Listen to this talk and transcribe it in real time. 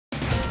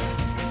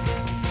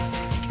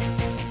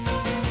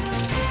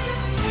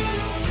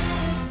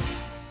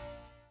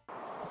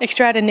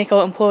Xstrata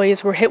Nickel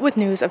employees were hit with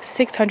news of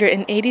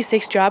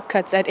 686 job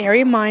cuts at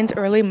area mines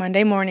early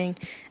Monday morning,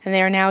 and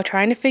they are now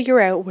trying to figure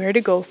out where to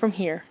go from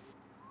here.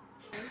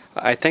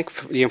 I think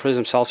the employees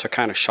themselves are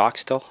kind of shocked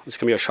still. It's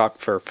going to be a shock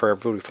for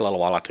everybody for a little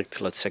while, I think,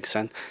 till it sinks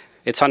in.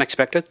 It's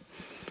unexpected,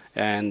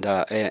 and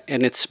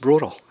it's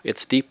brutal.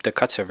 It's deep. The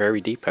cuts are very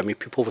deep. I mean,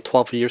 people with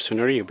 12 years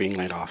seniority are being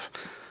laid off.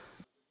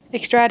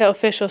 Xstrata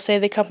officials say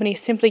the company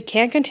simply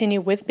can't continue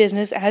with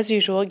business as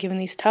usual given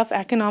these tough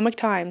economic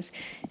times,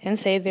 and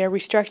say they are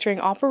restructuring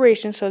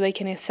operations so they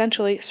can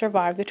essentially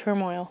survive the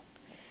turmoil.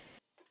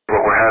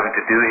 What we're having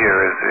to do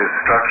here is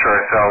structure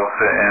ourselves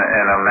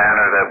in a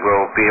manner that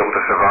will be able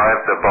to survive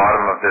the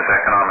bottom of this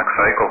economic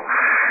cycle.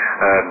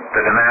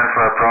 The demand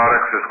for our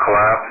products has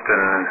collapsed,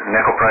 and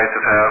nickel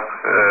prices have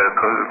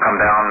come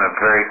down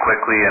very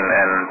quickly, and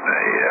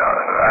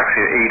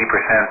actually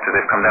 80%.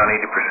 They've come down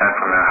 80%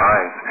 from their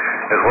highs,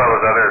 as well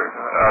as other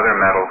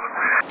metals.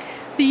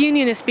 The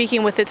union is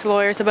speaking with its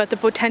lawyers about the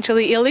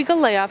potentially illegal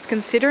layoffs,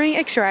 considering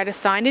Xstrata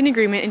signed an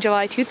agreement in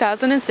July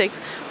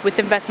 2006 with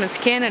Investments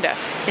Canada,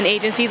 an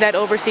agency that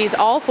oversees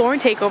all foreign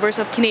takeovers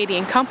of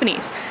Canadian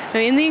companies.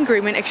 Now, in the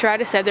agreement,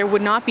 Xstrata said there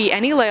would not be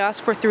any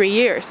layoffs for 3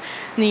 years.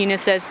 And the union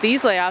says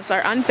these layoffs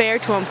are unfair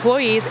to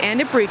employees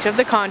and a breach of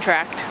the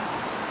contract.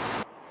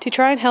 To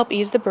try and help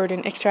ease the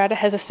burden, Xstrata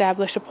has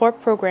established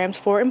support programs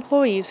for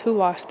employees who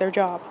lost their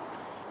job.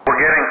 We're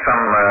getting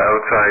some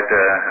outside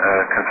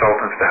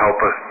consultants to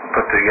help us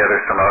put together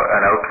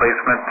an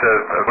outplacement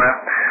program.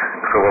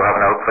 So we'll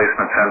have an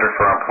outplacement center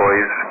for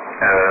employees,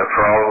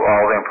 for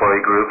all the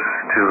employee groups,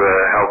 to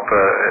help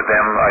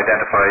them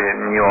identify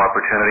new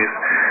opportunities.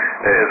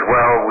 As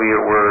well,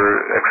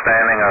 we're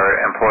expanding our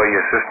employee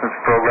assistance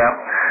program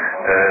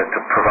to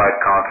provide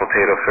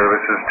consultative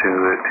services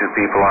to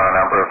people on a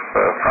number of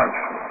fronts.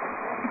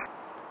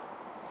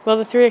 While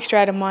the 3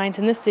 Xstrata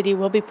mines in the city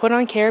will be put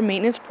on care and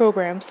maintenance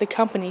programs, the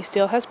company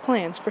still has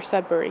plans for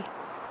Sudbury.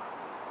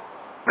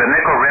 The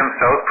Nickel Rim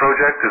South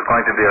project is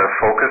going to be our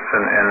focus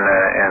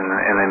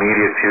in the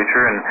immediate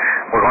future, and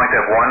we're going to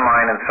have one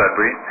mine in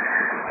Sudbury,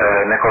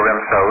 Nickel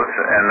Rim South,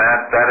 and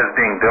that is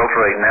being built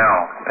right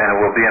now, and it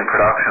will be in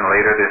production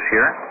later this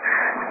year.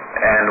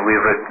 And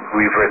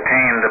we've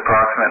retained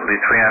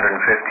approximately 350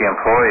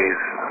 employees,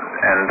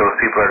 and those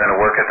people are going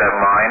to work at that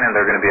mine, and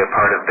they're going to be a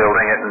part of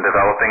building it and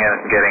developing it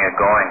and getting it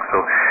going.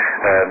 So,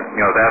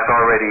 that's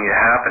already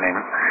happening.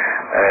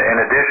 In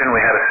addition, we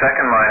had a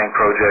second mining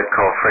project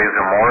called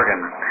Fraser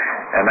Morgan,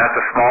 and that's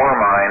a smaller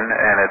mine,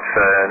 and it's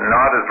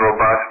not as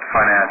robust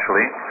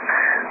financially,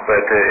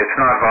 but it's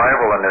not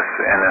viable in this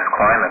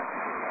climate.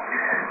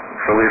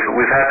 So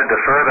we've had to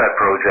defer that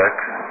project.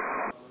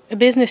 A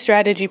business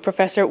strategy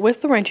professor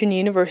with Laurentian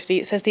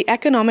University says the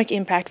economic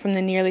impact from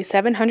the nearly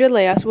 700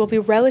 layoffs will be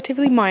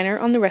relatively minor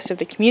on the rest of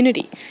the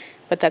community,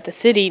 but that the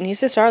city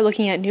needs to start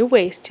looking at new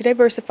ways to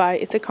diversify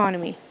its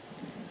economy.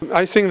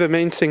 I think the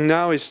main thing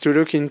now is to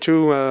look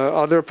into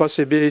other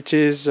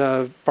possibilities,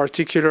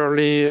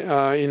 particularly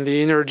in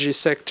the energy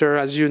sector.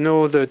 As you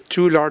know, the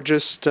 2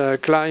 largest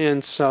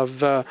clients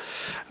of the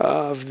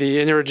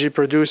energy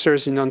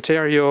producers in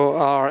Ontario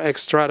are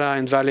Xstrata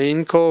and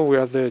Vale. We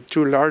are the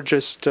 2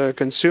 largest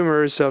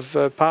consumers of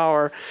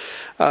power.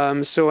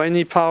 So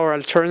any power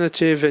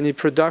alternative, any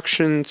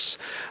productions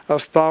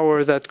of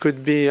power that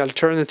could be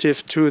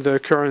alternative to the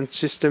current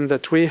system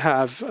that we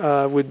have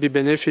would be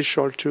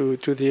beneficial to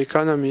the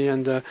economy.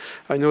 And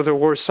I know there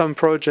were some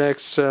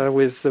projects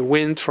with the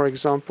wind, for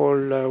example,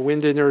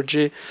 wind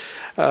energy.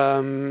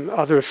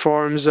 Other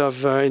forms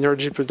of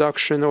energy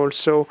production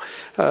also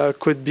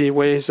could be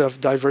ways of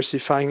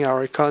diversifying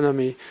our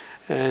economy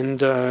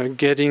and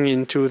getting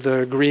into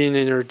the green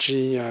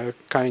energy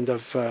kind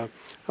of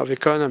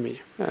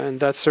economy. And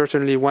that's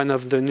certainly one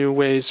of the new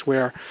ways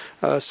where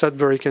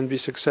Sudbury can be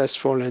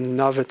successful and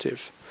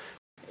innovative.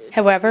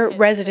 However,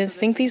 residents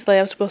think these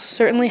layoffs will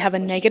certainly have a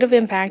negative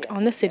impact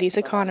on the city's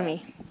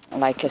economy.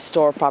 Like a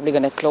store probably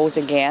going to close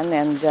again,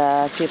 and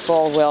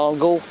people will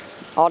go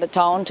out of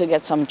town to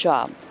get some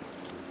job.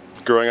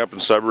 Growing up in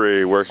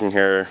Sudbury, working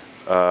here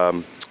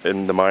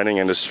in the mining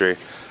industry,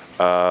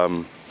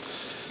 Sudbury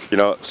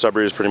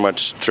is pretty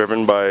much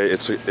driven by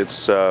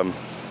its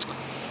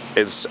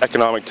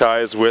economic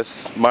ties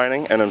with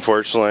mining, and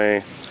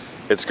unfortunately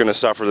it's going to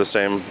suffer the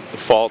same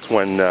fault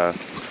when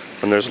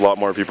there's a lot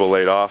more people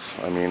laid off.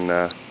 I mean,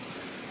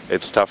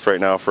 it's tough right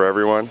now for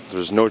everyone.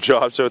 There's no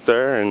jobs out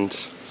there, and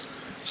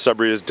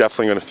Sudbury is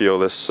definitely going to feel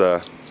this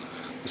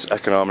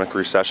economic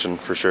recession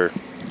for sure.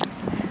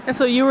 And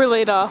so you were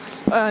laid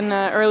off in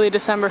early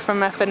December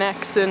from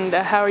FNX, and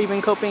how have you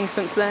been coping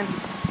since then?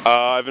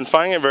 I've been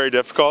finding it very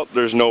difficult.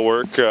 There's no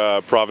work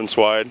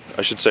province-wide,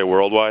 I should say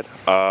worldwide.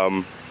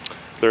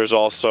 There's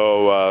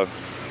also,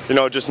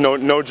 just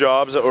no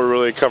jobs that will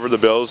really cover the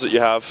bills that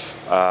you have.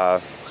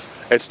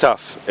 It's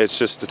tough. It's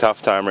just a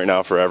tough time right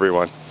now for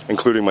everyone,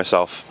 including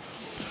myself.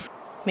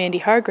 Mandy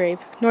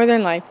Hargrave,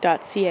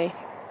 northernlife.ca.